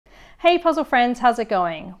Hey puzzle friends, how's it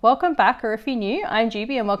going? Welcome back, or if you're new, I'm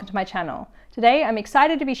Juby and welcome to my channel. Today I'm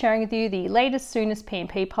excited to be sharing with you the latest Soonness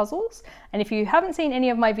PNP puzzles, and if you haven't seen any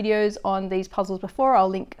of my videos on these puzzles before, I'll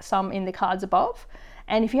link some in the cards above.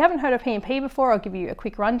 And if you haven't heard of PNP before, I'll give you a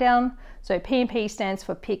quick rundown. So PNP stands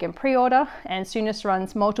for Pick and Pre-Order, and Soonness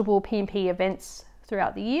runs multiple PNP events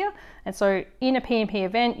throughout the year. And so in a PNP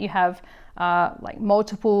event, you have like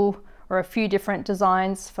multiple or a few different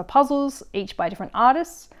designs for puzzles, each by different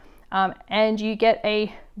artists. And you get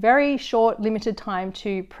a very short limited time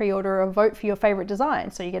to pre-order or vote for your favorite design.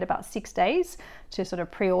 So you get about 6 days to sort of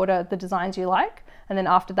pre-order the designs you like. And then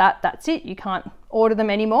after that, that's it. You can't order them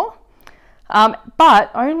anymore.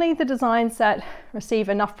 But only the designs that receive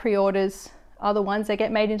enough pre-orders are the ones that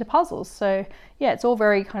get made into puzzles. So yeah, it's all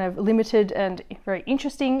very kind of limited and very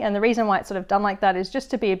interesting. And the reason why it's sort of done like that is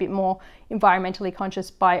just to be a bit more environmentally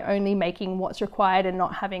conscious by only making what's required and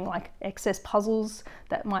not having like excess puzzles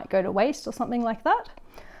that might go to waste or something like that.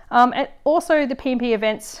 And also the PNP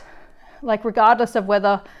events, like regardless of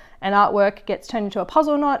whether an artwork gets turned into a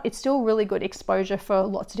puzzle or not, it's still really good exposure for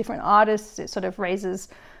lots of different artists. It sort of raises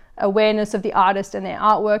awareness of the artist and their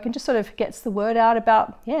artwork and just sort of gets the word out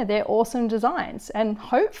about, yeah, their awesome designs, and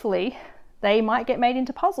hopefully they might get made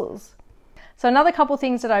into puzzles. So another couple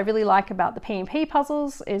things that I really like about the PNP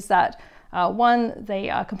puzzles is that one, they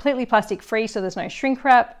are completely plastic free, so there's no shrink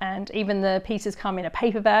wrap, and even the pieces come in a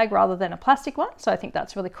paper bag rather than a plastic one, so I think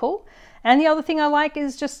that's really cool. And the other thing I like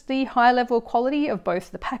is just the high level quality of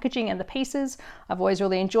both the packaging and the pieces. I've always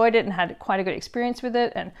really enjoyed it and had quite a good experience with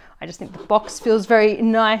it, and I just think the box feels very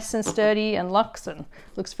nice and sturdy and luxe and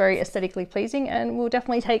looks very aesthetically pleasing, and we'll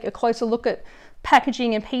definitely take a closer look at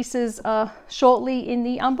packaging and pieces shortly in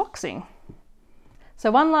the unboxing. So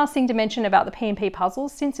one last thing to mention about the PNP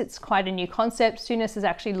puzzles, since it's quite a new concept, Soonness has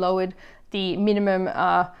actually lowered the minimum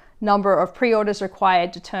number of pre-orders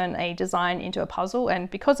required to turn a design into a puzzle, and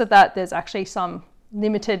because of that there's actually some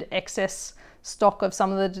limited excess stock of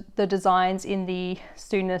some of the designs in the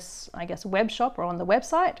Soonness, I guess, web shop or on the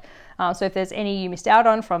website. So if there's any you missed out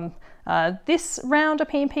on from this round of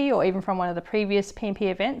PNP or even from one of the previous PNP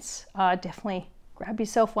events, definitely grab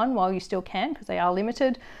yourself one while you still can, because they are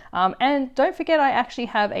limited. And don't forget, I actually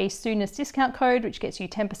have a Soonness discount code which gets you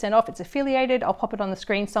 10% off. It's affiliated. I'll pop it on the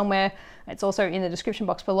screen somewhere. It's also in the description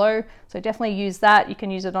box below, so definitely use that. You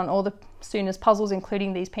can use it on all the Soonness puzzles,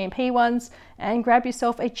 including these PNP ones, and grab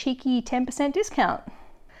yourself a cheeky 10% discount.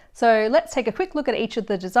 So let's take a quick look at each of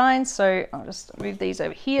the designs. So I'll just move these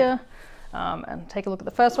over here. And take a look at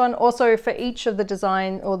the first one. Also, for each of the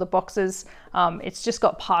design or the boxes, it's just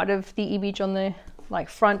got part of the image on the like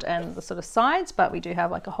front and the sort of sides, but we do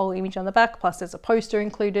have like a whole image on the back, plus there's a poster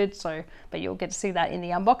included, so but you'll get to see that in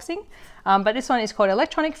the unboxing. But this one is called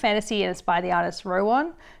Electronic Fantasy, and it's by the artist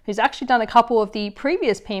Rowon, who's actually done a couple of the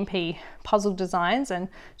previous PNP puzzle designs, and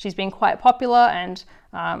she's been quite popular, and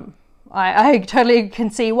I totally can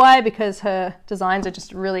see why, because her designs are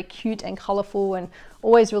just really cute and colorful and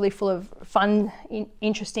always really full of fun,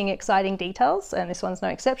 interesting, exciting details, and this one's no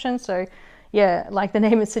exception. So yeah, like the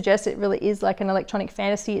name suggests, it really is like an electronic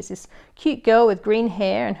fantasy. It's this cute girl with green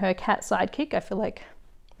hair and her cat sidekick. I feel like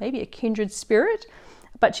maybe a kindred spirit,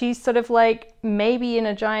 but she's sort of like maybe in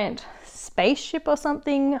a giant spaceship or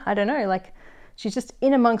something. I don't know, like she's just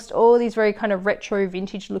in amongst all these very kind of retro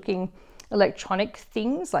vintage looking electronic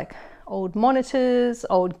things, like old monitors,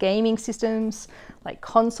 old gaming systems, like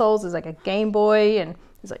consoles. There's like a Game Boy, and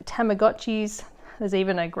there's like Tamagotchis. There's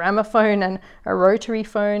even a gramophone and a rotary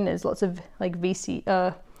phone. There's lots of like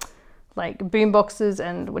like boom boxes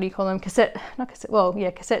and what do you call them? Cassette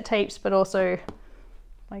tapes, but also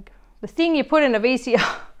like the thing you put in a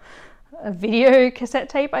VCR, a video cassette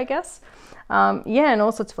tape, I guess. Yeah, and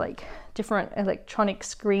all sorts of like different electronic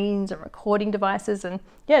screens and recording devices, and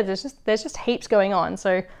yeah, there's just heaps going on.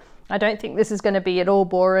 So I don't think this is going to be at all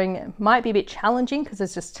boring. It might be a bit challenging because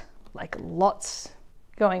there's just like lots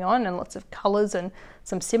going on and lots of colors and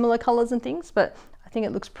some similar colors and things, but I think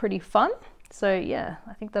it looks pretty fun. So yeah,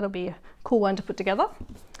 I think that'll be a cool one to put together.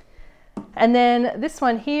 And then this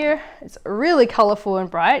one here, it's really colorful and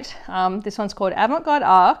bright. This one's called Avant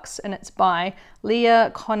Arcs, and it's by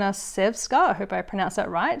Konaševská. I hope I pronounced that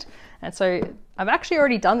right. And so I've actually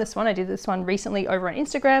already done this one. I did this one recently over on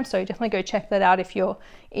Instagram, so definitely go check that out if you're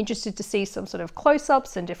interested to see some sort of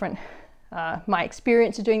close-ups and different my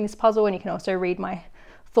experience of doing this puzzle, and you can also read my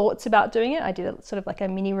thoughts about doing it. I did a sort of like a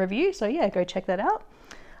mini review, so yeah, go check that out.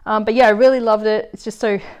 But yeah, I really loved it. It's just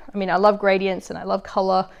so, I mean, I love gradients and I love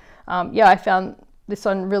color. Yeah, I found this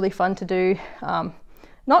one really fun to do.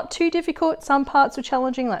 Not too difficult. Some parts were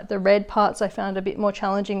challenging, like the red parts I found a bit more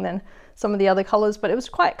challenging than some of the other colors, but it was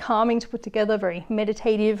quite calming to put together, very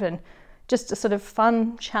meditative, and just a sort of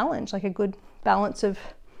fun challenge, like a good balance of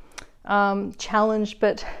challenge,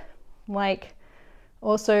 but like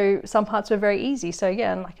also some parts were very easy. So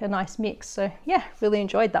yeah, like a nice mix. So yeah, really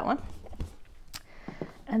enjoyed that one.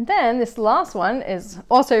 And then this last one is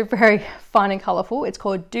also very fun and colorful. It's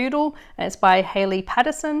called Doodle, and it's by Hayley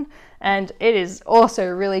Patterson, and it is also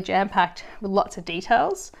really jam-packed with lots of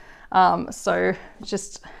details. So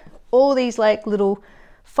just all these like little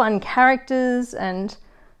fun characters, and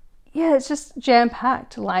yeah, it's just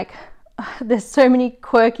jam-packed. Like there's so many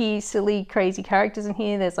quirky, silly, crazy characters in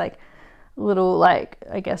here. There's like little, like,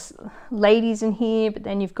 I guess ladies in here, but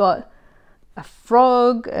then you've got a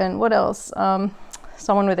frog, and what else?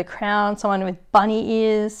 Someone with a crown, someone with bunny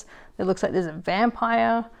ears. It looks like there's a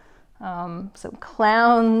vampire, some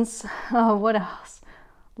clowns. Oh, what else?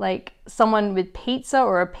 Like someone with pizza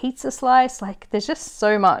or a pizza slice. Like there's just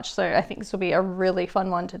so much. So I think this will be a really fun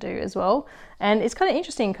one to do as well. And it's kind of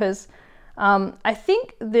interesting because I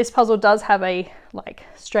think this puzzle does have a like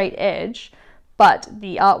straight edge, but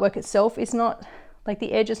the artwork itself is not, like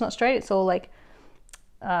the edge is not straight. It's all like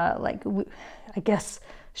I guess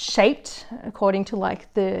shaped according to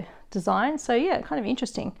like the design. So yeah, kind of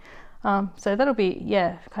interesting. So that'll be,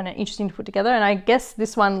 yeah, kind of interesting to put together. And I guess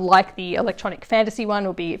this one, like the electronic fantasy one,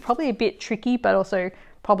 will be probably a bit tricky, but also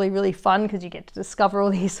probably really fun because you get to discover all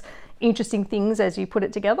these interesting things as you put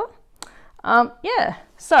it together. Yeah,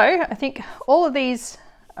 so I think all of these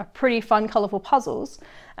are pretty fun, colorful puzzles.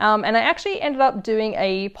 And I actually ended up doing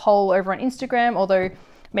a poll over on Instagram, although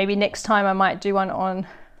maybe next time I might do one on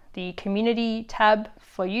the community tab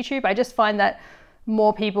for YouTube. I just find that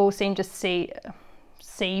more people seem to see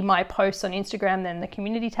my posts on Instagram than the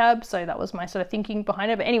community tab. So that was my sort of thinking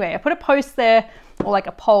behind it. But anyway, I put a post there, or like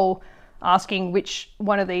a poll, asking which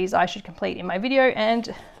one of these I should complete in my video,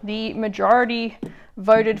 and the majority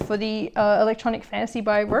voted for the electronic fantasy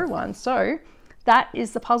by Rowon. So that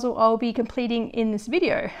is the puzzle I'll be completing in this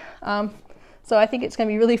video. So I think it's going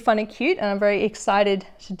to be really fun and cute, and I'm very excited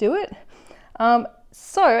to do it.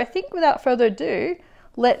 So I think without further ado,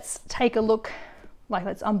 let's take a look, like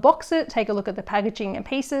let's unbox it, take a look at the packaging and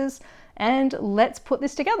pieces, and let's put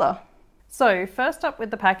this together. So first up with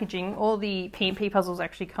the packaging, all the PNP puzzles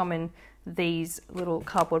actually come in these little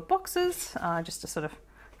cardboard boxes, just to sort of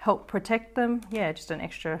help protect them. Yeah, just an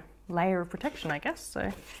extra layer of protection, I guess. So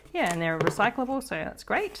yeah, and they're recyclable, so that's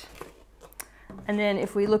great. And then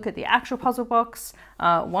if we look at the actual puzzle box,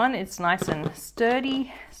 one, it's nice and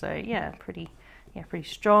sturdy. So yeah, pretty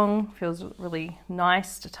strong, feels really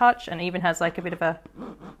nice to touch, and even has like a bit of a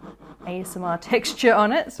ASMR texture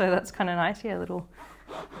on it, so that's kind of nice. Yeah,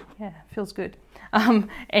 feels good.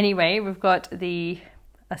 Anyway, we've got a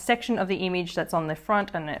section of the image that's on the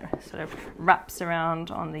front, and it sort of wraps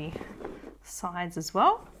around on the sides as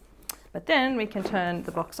well. But then we can turn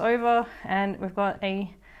the box over, and we've got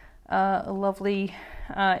a lovely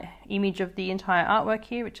image of the entire artwork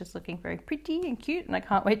here, which is looking very pretty and cute, and I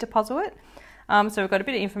can't wait to puzzle it. So we've got a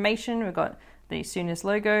bit of information. We've got the Soonness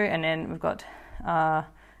logo, and then we've got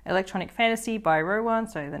Electronic Fantasy by Rowon,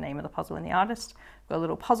 so the name of the puzzle and the artist. We've got a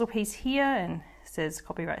little puzzle piece here, and it says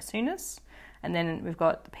copyright Soonness. And then we've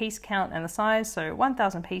got the piece count and the size, so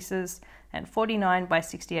 1,000 pieces and 49 by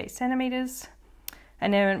 68 centimeters.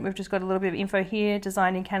 And then we've just got a little bit of info here: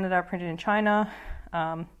 designed in Canada, printed in China,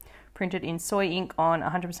 printed in soy ink on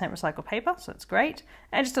 100% recycled paper, so that's great.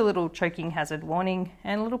 And just a little choking hazard warning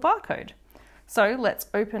and a little barcode. So let's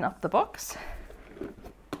open up the box.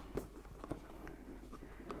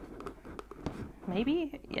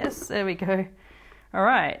 Maybe? Yes, there we go. All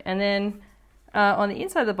right, and then on the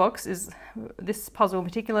inside of the box is this puzzle in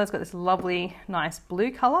particular. It's got this lovely, nice blue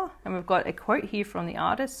color, and we've got a quote here from the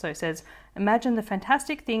artist. So it says, "Imagine the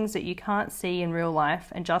fantastic things that you can't see in real life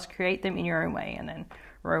and just create them in your own way." And then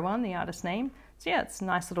Rowon, the artist's name. So yeah, it's a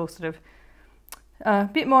nice little sort of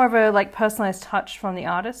bit more of a like personalized touch from the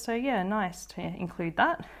artist. So yeah, nice to include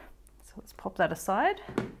that. So let's pop that aside.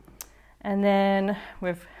 And then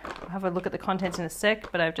we'll have a look at the contents in a sec,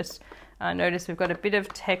 but I've just noticed we've got a bit of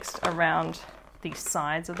text around the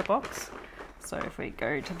sides of the box. So if we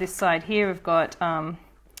go to this side here, we've got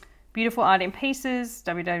beautiful art in pieces,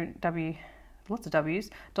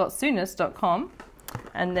 www.soonness.com.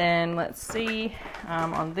 And then let's see,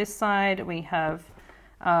 on this side we have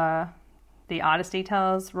the artist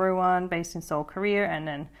details, Rowon, based in Seoul, Korea, and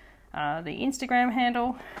then the Instagram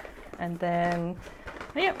handle, and then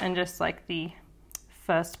and just like the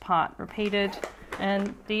first part repeated,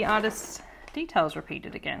 and the artist's details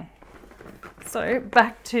repeated again. So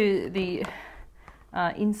back to the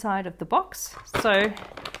inside of the box. So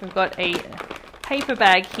we've got a paper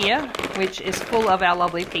bag here, which is full of our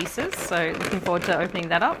lovely pieces. So looking forward to opening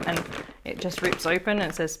that up, and it just rips open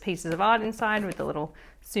and it says pieces of art inside with the little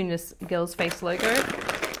Soonness girl's face logo,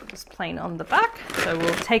 just plain on the back. So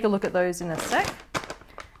we'll take a look at those in a sec.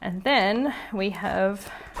 And then we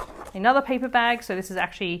have another paper bag. So this is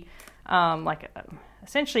actually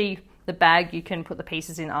essentially the bag you can put the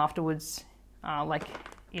pieces in afterwards. Like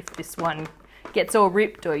if this one gets all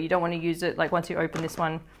ripped or you don't want to use it, like once you open this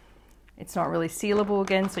one, it's not really sealable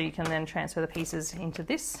again, so you can then transfer the pieces into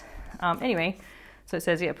this. Anyway, so it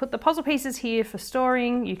says, yeah, put the puzzle pieces here for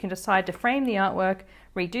storing. You can decide to frame the artwork,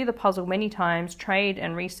 redo the puzzle many times, trade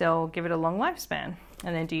and resell, give it a long lifespan.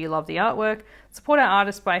 And then, do you love the artwork? Support our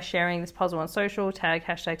artist by sharing this puzzle on social, tag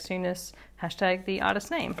 #Soonness, hashtag the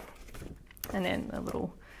artist name. And then a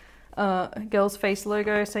little girl's face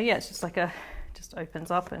logo. So yeah, it's just like just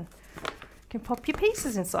opens up and you can pop your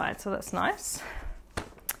pieces inside. So that's nice.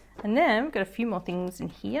 And then we've got a few more things in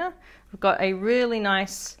here. We've got a really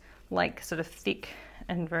nice, like sort of thick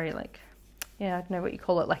and very like, yeah, I don't know what you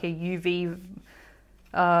call it, like a UV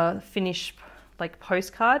finish, like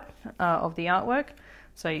postcard of the artwork.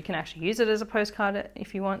 So you can actually use it as a postcard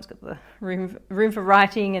if you want. It's got the room for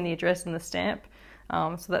writing and the address and the stamp.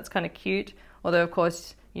 So that's kind of cute. Although of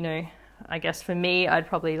course, you know, I guess for me, I'd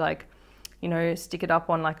probably like, you know, stick it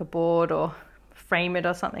up on like a board or frame it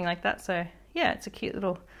or something like that. So yeah, it's a cute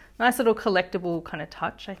little, nice little collectible kind of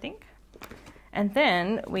touch, I think. And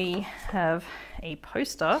then we have a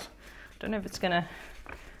poster. Don't know if it's gonna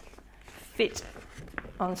fit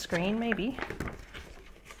on screen, maybe.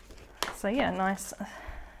 So yeah, nice,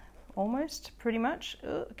 almost, pretty much.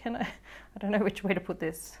 I don't know which way to put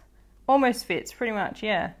this. Almost fits, pretty much,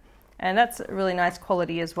 yeah. And that's really nice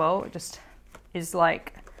quality as well. It just is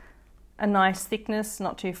like a nice thickness,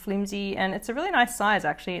 not too flimsy, and it's a really nice size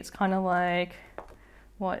actually. It's kind of like,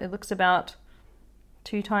 what, it looks about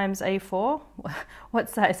 2 times A4.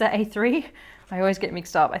 What's that? Is that A3? I always get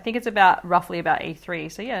mixed up. I think it's roughly about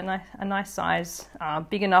A3. So yeah, a nice size,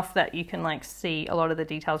 big enough that you can like see a lot of the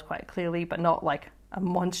details quite clearly, but not like a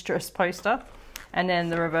monstrous poster. And then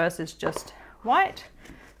the reverse is just white.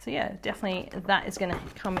 So yeah, definitely that is going to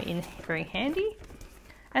come in very handy.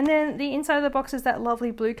 And then the inside of the box is that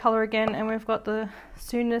lovely blue color again, and we've got the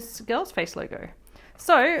Soonness girl's face logo.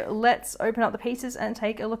 So let's open up the pieces and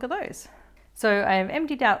take a look at those. So I have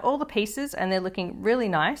emptied out all the pieces and they're looking really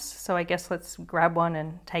nice. So I guess let's grab one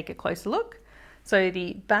and take a closer look. So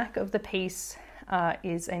the back of the piece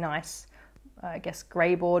is a nice, I guess,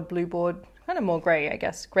 grey board, blue board, kind of more grey, I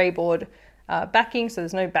guess, grey board backing. So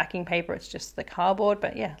there's no backing paper, it's just the cardboard,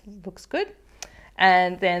 but yeah, looks good.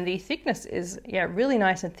 And then the thickness is, yeah, really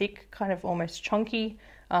nice and thick, kind of almost chunky.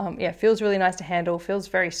 Yeah, feels really nice to handle, feels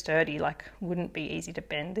very sturdy, like wouldn't be easy to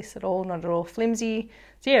bend this at all, not at all flimsy.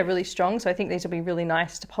 So yeah, really strong. So I think these will be really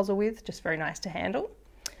nice to puzzle with, just very nice to handle.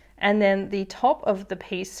 And then the top of the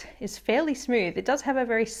piece is fairly smooth. It does have a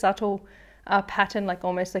very subtle pattern, like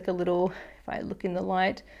almost like a little, if I look in the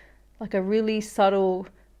light, like a really subtle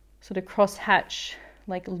sort of crosshatch,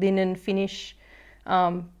 like linen finish.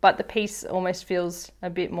 But the piece almost feels a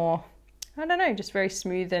bit more, I don't know, just very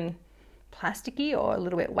smooth and plasticky or a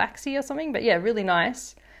little bit waxy or something. But yeah, really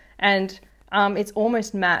nice. And it's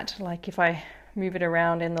almost matte, like if I move it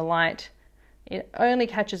around in the light, it only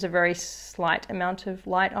catches a very slight amount of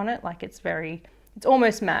light on it. Like it's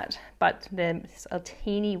almost matte, but there's a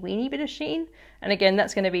teeny weeny bit of sheen. And again,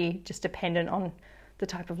 that's going to be just dependent on the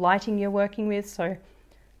type of lighting you're working with. So,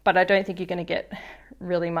 but I don't think you're going to get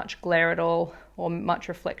really much glare at all or much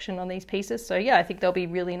reflection on these pieces. So yeah, I think they'll be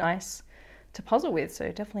really nice to puzzle with. So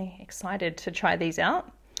definitely excited to try these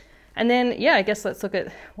out. And then, yeah, I guess let's look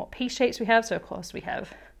at what piece shapes we have. So of course we have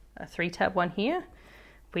a 3-tab one here.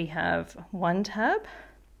 We have 1 tab.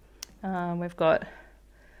 We've got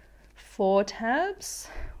 4 tabs.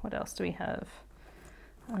 What else do we have?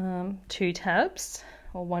 2 tabs,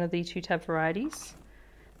 or one of the 2-tab varieties.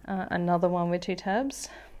 Another one with 2 tabs.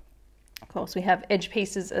 Of course, we have edge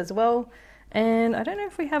pieces as well. And I don't know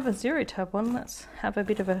if we have a 0-tab one. Let's have a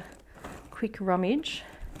bit of a quick rummage.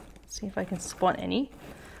 See if I can spot any.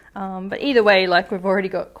 But either way, like we've already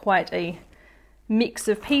got quite a mix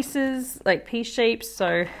of pieces, like piece shapes,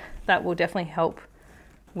 so that will definitely help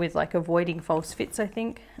with like avoiding false fits, I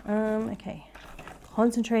think. Okay,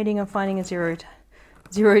 concentrating on finding a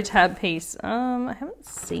 0-tab piece. I haven't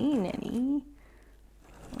seen any.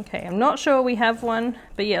 Okay, I'm not sure we have one,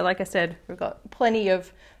 but yeah, like I said, we've got plenty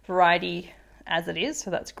of variety as it is,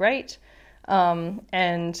 so that's great.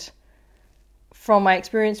 And from my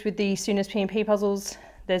experience with the Soonness PNP puzzles,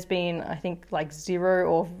 there's been, I think, like 0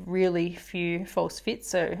 or really few false fits,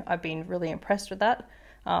 so I've been really impressed with that.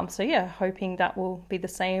 So yeah, hoping that will be the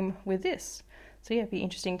same with this. So yeah, it'd be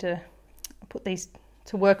interesting to put these,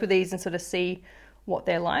 to work with these and sort of see what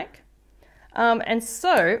they're like. And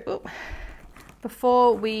so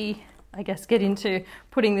before we, I guess, get into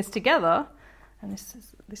putting this together, and this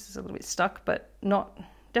is a little bit stuck, but not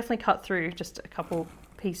definitely cut through, just a couple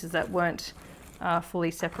pieces that weren't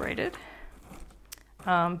fully separated.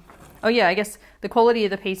 Oh yeah, I guess the quality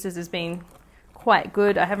of the pieces has been quite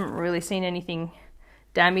good. I haven't really seen anything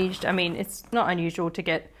damaged. I mean, it's not unusual to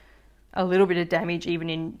get a little bit of damage even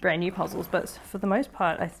in brand new puzzles, but for the most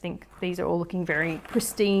part I think these are all looking very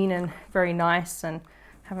pristine and very nice, and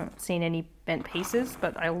haven't seen any bent pieces,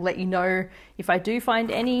 but I'll let you know if I do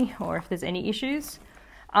find any or if there's any issues.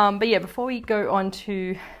 But yeah, before we go on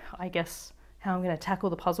to, I guess, how I'm going to tackle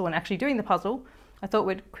the puzzle and actually doing the puzzle, I thought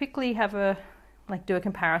we'd quickly have a, do a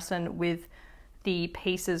comparison with the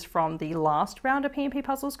pieces from the last round of PNP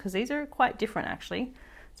puzzles, because these are quite different actually.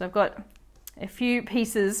 So I've got a few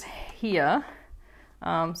pieces here,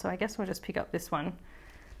 so I guess we'll just pick up this one.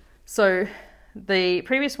 So the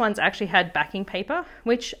previous ones actually had backing paper,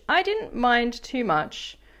 which I didn't mind too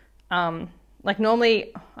much. Like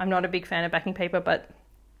normally I'm not a big fan of backing paper, but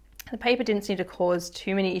the paper didn't seem to cause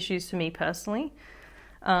too many issues for me personally.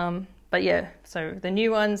 But yeah, so the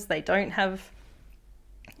new ones, they don't have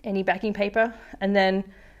any backing paper. And then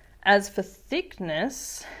as for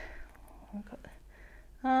thickness,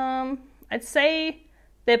 I'd say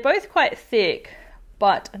they're both quite thick,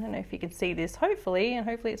 but I don't know if you can see this, hopefully, and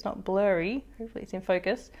hopefully it's not blurry, hopefully it's in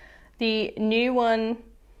focus. The new one,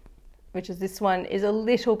 which is this one, is a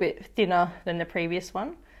little bit thinner than the previous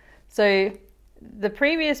one. So the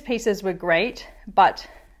previous pieces were great,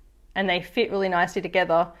 and they fit really nicely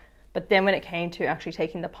together, but then when it came to actually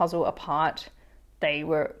taking the puzzle apart, they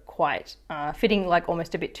were quite fitting like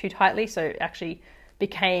almost a bit too tightly, so it actually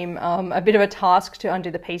became a bit of a task to undo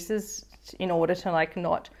the pieces in order to like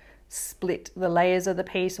not split the layers of the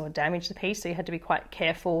piece or damage the piece. So you had to be quite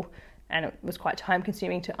careful, and it was quite time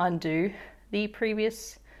consuming to undo the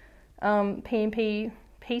previous PNP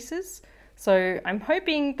pieces. So I'm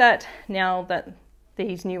hoping that now that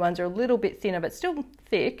these new ones are a little bit thinner but still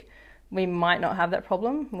thick, we might not have that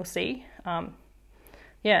problem. We'll see.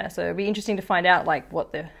 Yeah, so it'll be interesting to find out like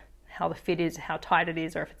how the fit is, how tight it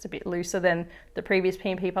is, or if it's a bit looser than the previous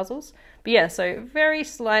PNP puzzles. But yeah, so very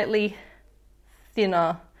slightly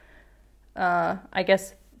thinner, I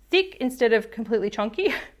guess thick instead of completely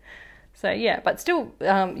chunky. So yeah, but still,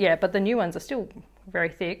 yeah, but the new ones are still very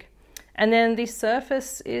thick. And then the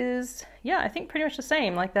surface is, yeah, I think pretty much the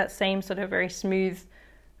same, like that same sort of very smooth,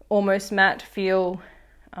 almost matte feel,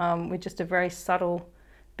 with just a very subtle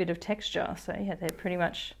bit of texture. So yeah, they're pretty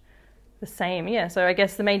much the same. Yeah, so I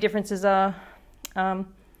guess the main differences are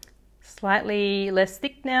slightly less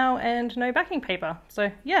thick now and no backing paper.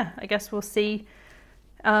 So yeah, I guess we'll see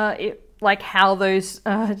like how those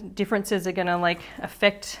differences are gonna like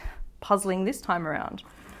affect puzzling this time around.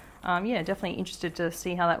 Yeah, definitely interested to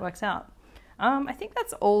see how that works out. I think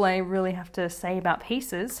that's all I really have to say about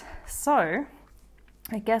pieces. So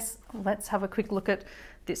I guess let's have a quick look at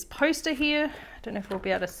this poster here. I don't know if we'll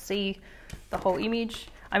be able to see the whole image.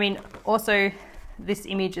 I mean, also this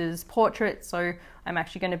image is portrait, so I'm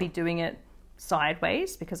actually going to be doing it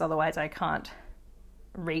sideways because otherwise I can't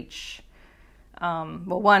reach.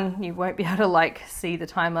 Well, one, you won't be able to like see the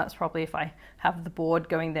time lapse properly if I have the board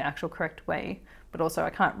going the actual correct way, but also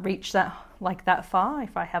I can't reach that like that far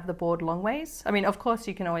if I have the board long ways. I mean, of course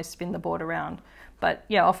you can always spin the board around, but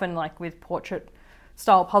yeah, often like with portrait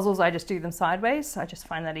style puzzles, I just do them sideways. I just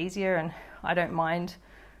find that easier, and I don't mind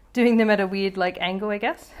doing them at a weird like angle, I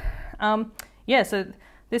guess. Yeah, so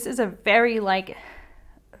this is a very like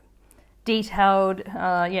detailed,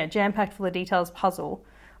 yeah, jam-packed full of details puzzle,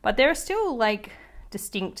 but there are still like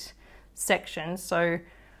distinct sections. So,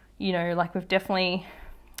 you know, like we've definitely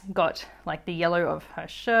got like the yellow of her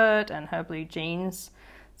shirt and her blue jeans.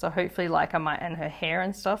 So hopefully like and her hair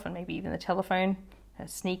and stuff, and maybe even the telephone, her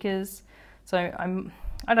sneakers. So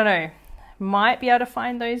I don't know, might be able to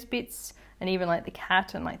find those bits, and even like the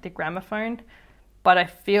cat and like the gramophone, but I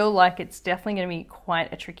feel like it's definitely going to be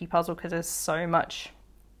quite a tricky puzzle because there's so much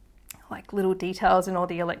like little details and all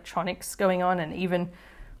the electronics going on, and even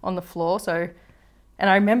on the floor. So, and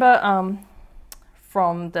I remember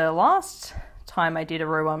from the last time I did a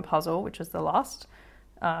Rowon puzzle, which was the last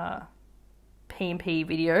PNP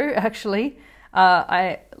video actually,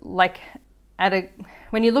 I like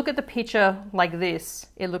when you look at the picture like this,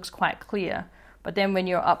 it looks quite clear. But then when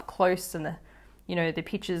you're up close and the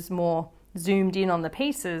picture's more zoomed in on the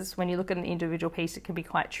pieces, when you look at an individual piece, it can be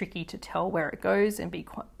quite tricky to tell where it goes and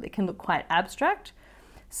it can look quite abstract.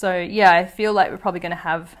 So yeah, I feel like we're probably going to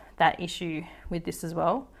have that issue with this as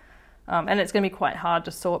well. And it's going to be quite hard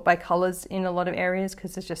to sort by colors in a lot of areas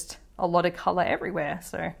because there's just a lot of color everywhere.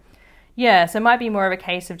 So yeah, so it might be more of a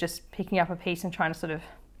case of just picking up a piece and trying to sort of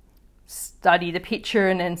study the picture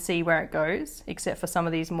and then see where it goes, except for some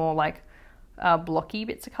of these more like blocky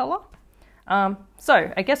bits of color.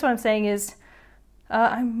 So I guess what I'm saying is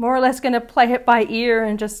I'm more or less going to play it by ear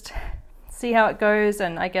and just see how it goes,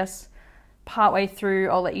 and I guess partway through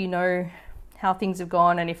I'll let you know how things have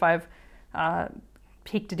gone and if I've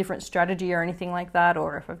picked a different strategy or anything like that,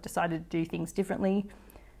 or if I've decided to do things differently.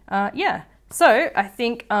 Yeah, so I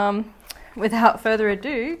think without further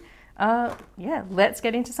ado, yeah, let's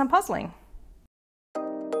get into some puzzling.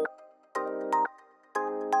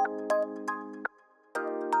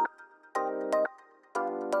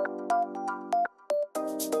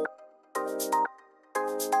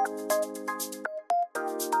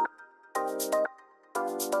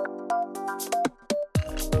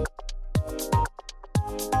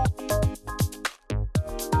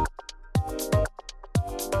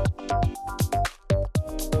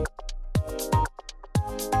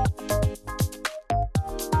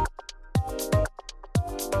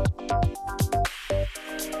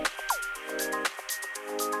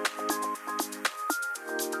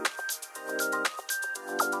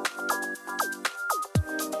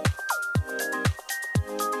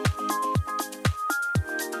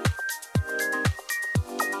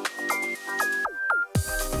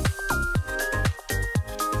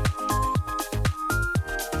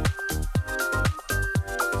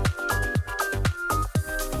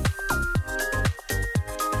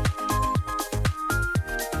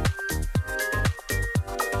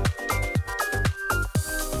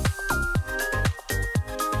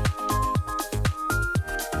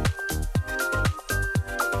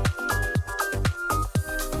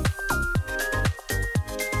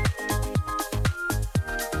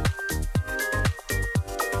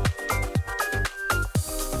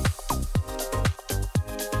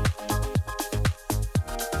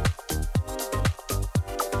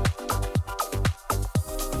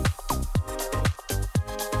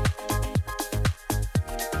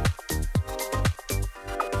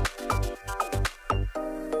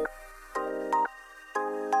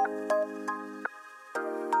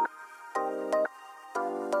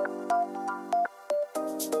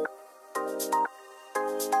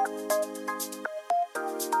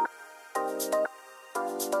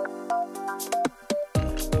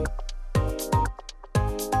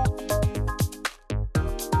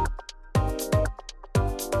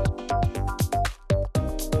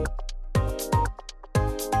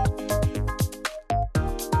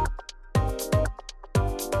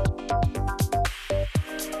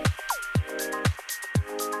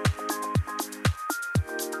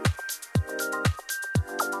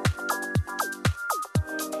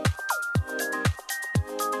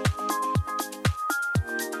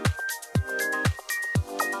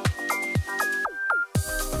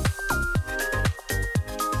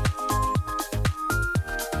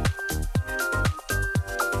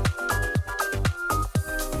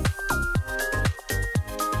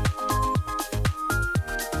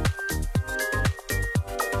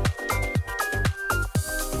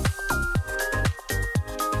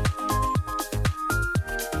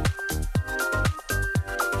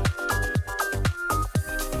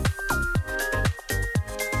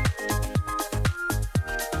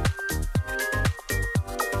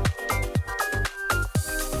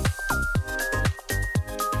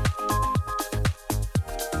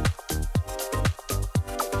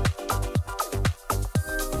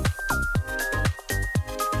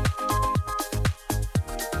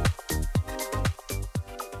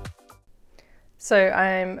 So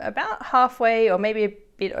I'm about halfway, or maybe a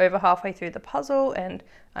bit over halfway through the puzzle, and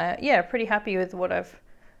yeah, pretty happy with what I've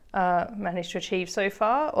managed to achieve so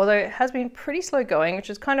far, although it has been pretty slow going, which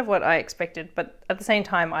is kind of what I expected, but at the same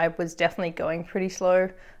time I was definitely going pretty slow.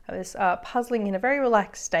 I was puzzling in a very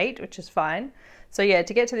relaxed state, which is fine. So yeah,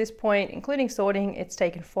 to get to this point, including sorting, it's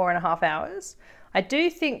taken 4.5 hours. I do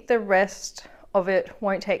think the rest of it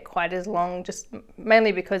won't take quite as long, just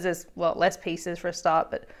mainly because there's, well, less pieces for a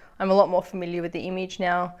start, but I'm a lot more familiar with the image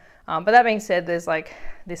now. But that being said, there's like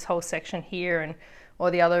this whole section here, and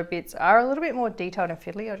all the other bits are a little bit more detailed and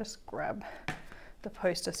fiddly. I'll just grab the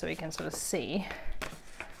poster so we can sort of see.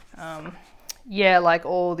 Yeah, like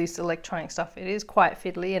all this electronic stuff, it is quite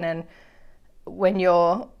fiddly. And then when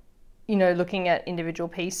you're, you know, looking at individual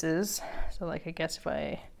pieces, so like I guess if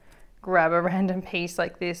I grab a random piece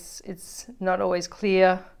like this, it's not always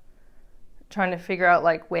clear trying to figure out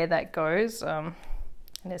like where that goes.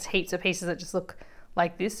 And there's heaps of pieces that just look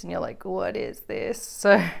like this and you're like, what is this?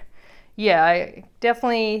 So yeah, I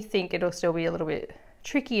definitely think it'll still be a little bit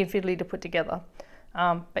tricky and fiddly to put together.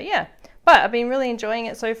 But yeah, but I've been really enjoying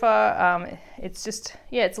it so far. It's just,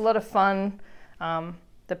 yeah, it's a lot of fun.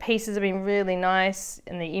 The pieces have been really nice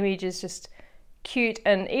and the image is just cute.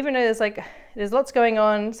 And even though there's lots going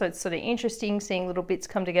on, so it's sort of interesting seeing little bits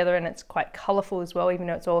come together, and it's quite colorful as well, even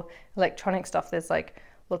though it's all electronic stuff. There's like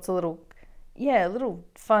lots of little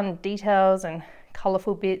fun details and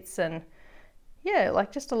colorful bits, and yeah,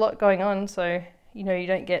 like just a lot going on. So, you know, you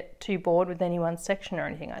don't get too bored with any one section or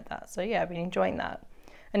anything like that. So yeah, I've been enjoying that.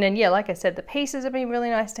 And then yeah, like I said, the pieces have been really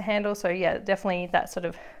nice to handle. So yeah, definitely that sort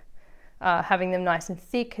of having them nice and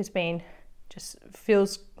thick has been, just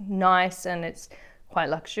feels nice, and it's quite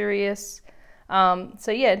luxurious.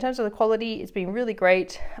 So yeah, in terms of the quality, it's been really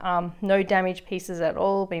great. No damaged pieces at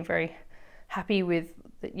all. Been very happy with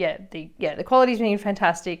the quality's been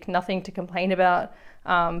fantastic. Nothing to complain about.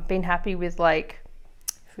 Been happy with, like,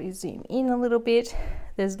 if we zoom in a little bit,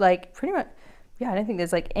 there's like pretty much, yeah, I don't think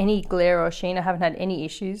there's like any glare or sheen. I haven't had any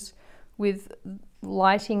issues with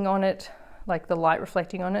lighting on it, like the light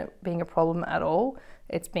reflecting on it being a problem at all.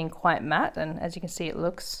 It's been quite matte, and as you can see, it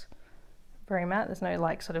looks very matte. There's no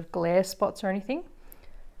like sort of glare spots or anything.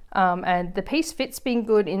 And the piece fit's been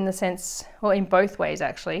good in the sense, well, in both ways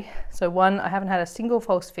actually. So one, I haven't had a single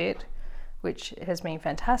false fit, which has been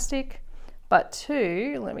fantastic. But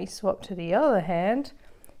two, let me swap to the other hand.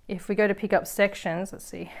 If we go to pick up sections, let's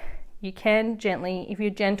see, you can gently, if you're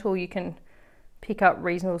gentle, you can pick up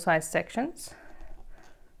reasonable sized sections.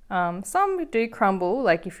 Some do crumble,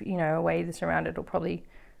 like if, you know, weigh this around, it'll probably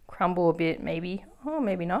crumble a bit, maybe, or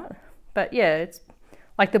maybe not. But yeah, it's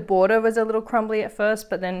like the border was a little crumbly at first,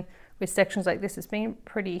 but then with sections like this, it's been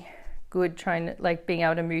pretty good trying to, like, being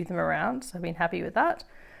able to move them around. So I've been happy with that.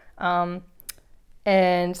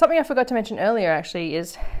 And something I forgot to mention earlier actually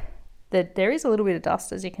is that there is a little bit of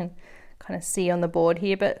dust, as you can kind of see on the board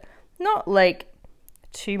here, but not like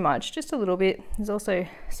too much, just a little bit. There's also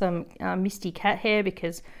some Misty cat hair,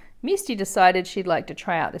 because Misty decided she'd like to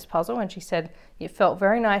try out this puzzle, and she said it felt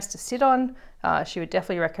very nice to sit on. She would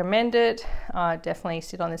definitely recommend it. Definitely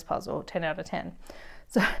sit on this puzzle, 10 out of 10.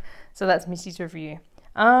 So that's Misty's review.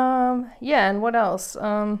 Yeah, and what else?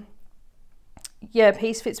 Yeah,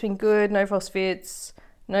 piece fit's been good, no false fits,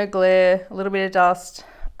 no glare, a little bit of dust.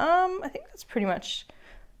 I think that's pretty much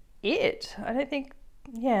it. I don't think,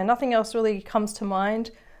 yeah, nothing else really comes to mind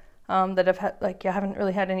that I've had, like, I haven't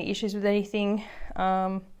really had any issues with anything.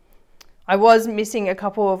 I was missing a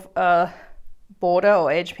couple of border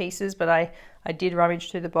or edge pieces, but I did rummage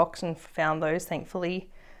through the box and found those, thankfully.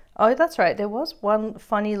 Oh, that's right, there was one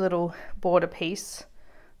funny little border piece.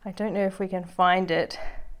 I don't know if we can find it.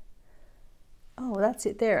 Oh, that's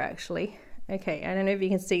it there actually. Okay, I don't know if you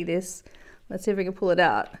can see this. Let's see if we can pull it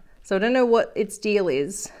out. So I don't know what its deal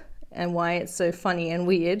is and why it's so funny and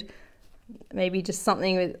weird. Maybe just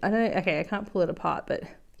something with, I don't know, okay, I can't pull it apart, but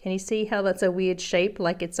can you see how that's a weird shape?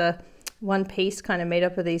 Like it's a one piece kind of made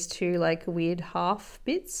up of these two like weird half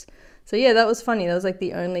bits. So yeah, that was funny. That was like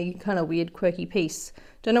the only kind of weird quirky piece.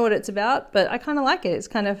 Don't know what it's about, but I kind of like it. It's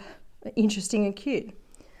kind of interesting and cute.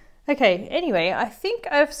 Okay, anyway, I think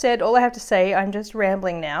I've said all I have to say. I'm just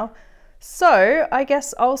rambling now. So I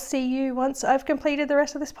guess I'll see you once I've completed the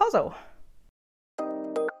rest of this puzzle.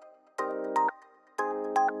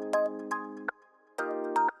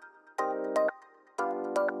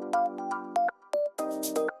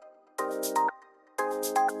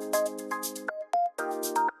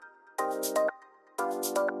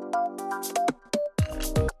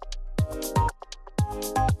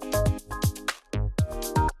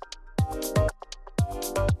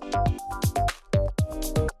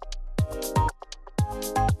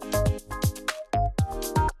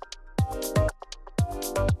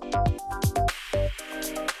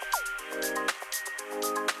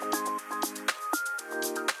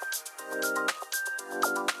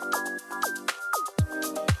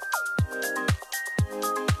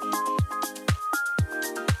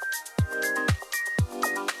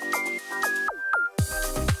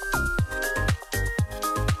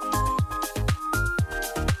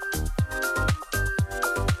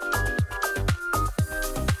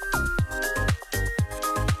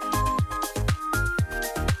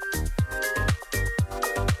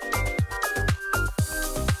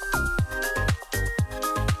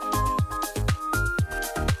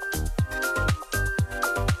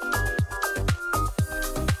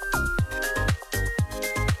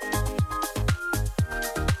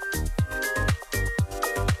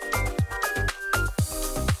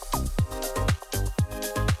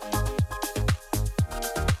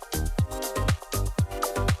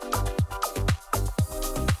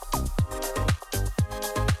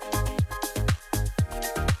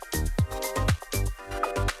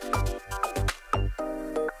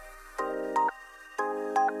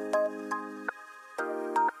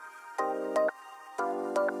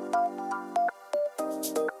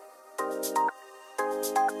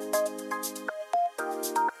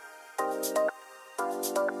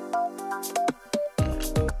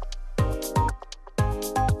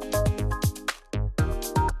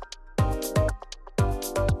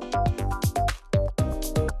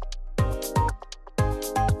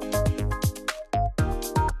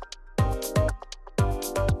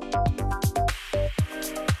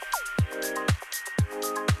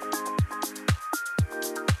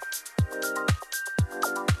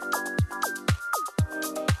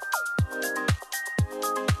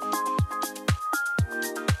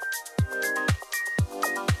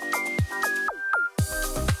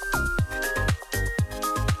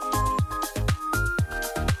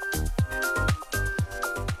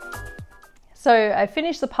 So I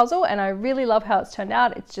finished the puzzle and I really love how it's turned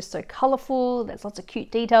out. It's just so colorful, there's lots of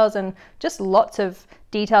cute details and just lots of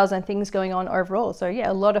details and things going on overall. So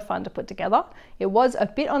yeah, a lot of fun to put together. It was a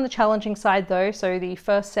bit on the challenging side though. So the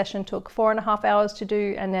first session took 4.5 hours to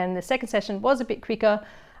do, and then the second session was a bit quicker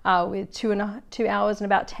with 2 hours and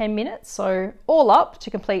about 10 minutes. So all up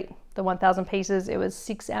to complete the 1,000 pieces, it was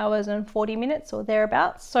 6 hours and 40 minutes or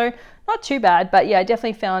thereabouts. So not too bad, but yeah, I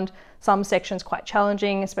definitely found some sections quite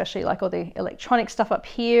challenging, especially like all the electronic stuff up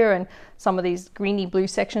here, and some of these greeny blue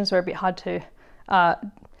sections were a bit hard to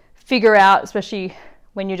figure out, especially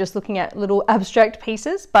when you're just looking at little abstract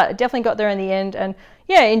pieces, but I definitely got there in the end, and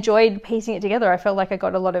yeah, enjoyed piecing it together. I felt like I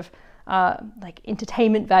got a lot of like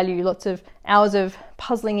entertainment value, lots of hours of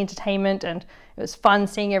puzzling entertainment, and it was fun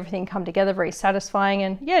seeing everything come together, very satisfying,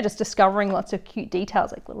 and yeah, just discovering lots of cute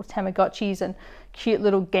details like little Tamagotchis and cute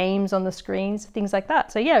little games on the screens, things like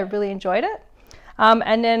that. So yeah, I really enjoyed it.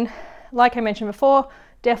 And then, like I mentioned before,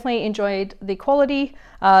 definitely enjoyed the quality.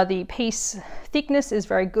 The piece thickness is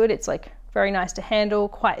very good. It's like very nice to handle,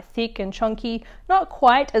 quite thick and chunky, not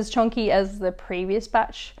quite as chunky as the previous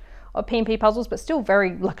batch of PNP puzzles, but still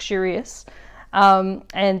very luxurious.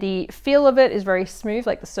 And the feel of it is very smooth,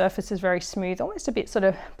 like the surface is very smooth, almost a bit sort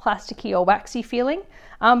of plasticky or waxy feeling.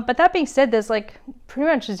 But that being said, there's like pretty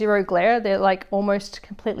much zero glare. They're like almost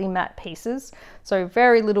completely matte pieces. So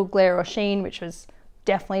very little glare or sheen, which was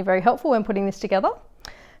definitely very helpful when putting this together.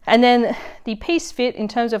 And then the piece fit, in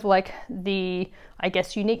terms of like the, I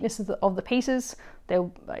guess, uniqueness of the pieces,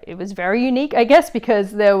 it was very unique, I guess,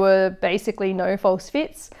 because there were basically no false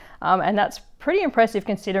fits. And that's pretty impressive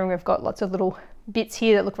considering we've got lots of little bits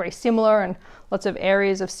here that look very similar and lots of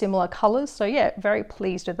areas of similar colors. So yeah, very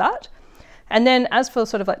pleased with that. And then as for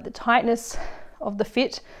sort of like the tightness of the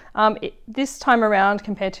fit, this time around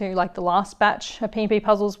compared to like the last batch of PNP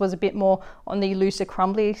puzzles was a bit more on the looser,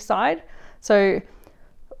 crumbly side. So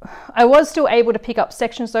I was still able to pick up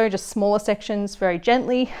sections though, just smaller sections very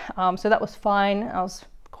gently. So that was fine. I was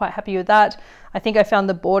quite happy with that. I think I found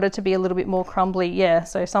the border to be a little bit more crumbly. Yeah,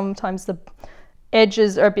 so sometimes the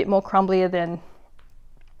edges are a bit more crumblier than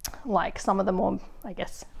like some of the more, I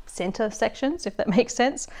guess, center sections, if that makes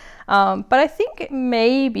sense. But I think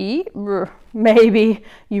maybe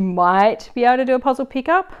you might be able to do a puzzle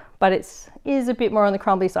pickup, but it is a bit more on the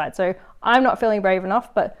crumbly side. So I'm not feeling brave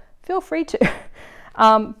enough, but feel free to.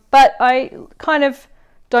 But I kind of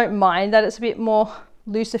don't mind that it's a bit more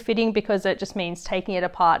looser fitting, because it just means taking it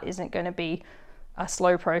apart isn't going to be a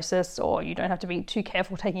slow process, or you don't have to be too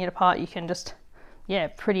careful taking it apart. You can just, yeah,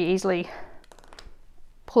 pretty easily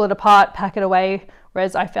pull it apart, pack it away.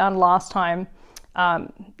 Whereas I found last time,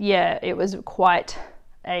 yeah, it was quite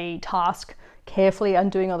a task carefully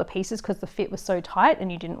undoing all the pieces because the fit was so tight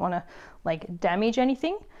and you didn't want to like damage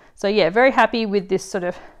anything. So yeah, very happy with this sort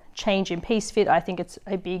of change in piece fit. I think it's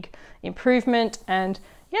a big improvement, and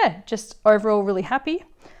yeah, just overall really happy.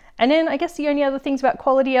 And then I guess the only other things about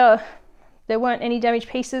quality are there weren't any damaged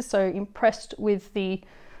pieces, so impressed with the,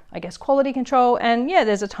 I guess, quality control. And yeah,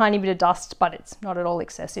 there's a tiny bit of dust, but it's not at all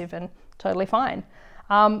excessive and totally fine.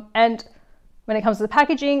 And when it comes to the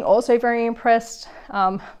packaging, also very impressed.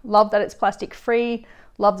 Love that it's plastic free,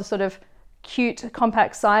 love the sort of cute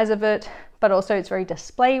compact size of it, but also it's very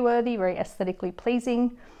display worthy, very aesthetically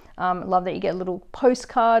pleasing. Love that you get a little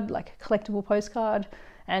postcard, like a collectible postcard,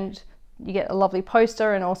 and you get a lovely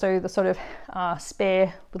poster, and also the sort of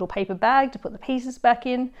spare little paper bag to put the pieces back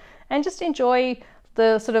in, and just enjoy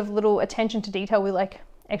the sort of little attention to detail with like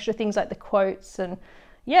extra things like the quotes, and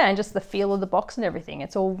yeah, and just the feel of the box and everything.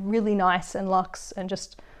 It's all really nice and luxe, and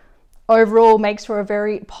just overall makes for a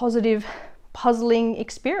very positive puzzling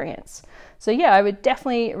experience. So yeah, I would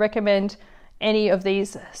definitely recommend any of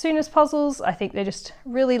these Soonness puzzles. I think they're just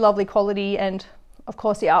really lovely quality, and of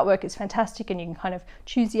course the artwork is fantastic, and you can kind of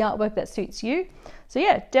choose the artwork that suits you. So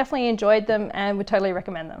yeah, definitely enjoyed them and would totally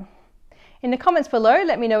recommend them. In the comments below,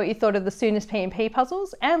 let me know what you thought of the Soonness PNP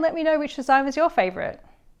puzzles, and let me know which design was your favorite.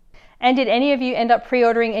 And did any of you end up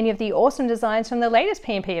pre-ordering any of the awesome designs from the latest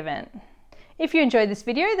PNP event? If you enjoyed this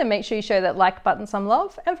video, then make sure you show that like button some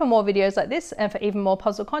love, and for more videos like this and for even more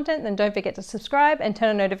puzzle content, then don't forget to subscribe and turn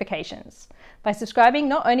on notifications. By subscribing,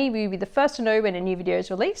 not only will you be the first to know when a new video is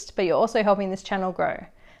released, but you're also helping this channel grow.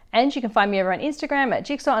 And you can find me over on Instagram at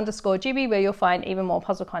jigsaw_GB, where you'll find even more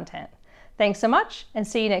puzzle content. Thanks so much, and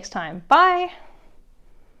see you next time. Bye!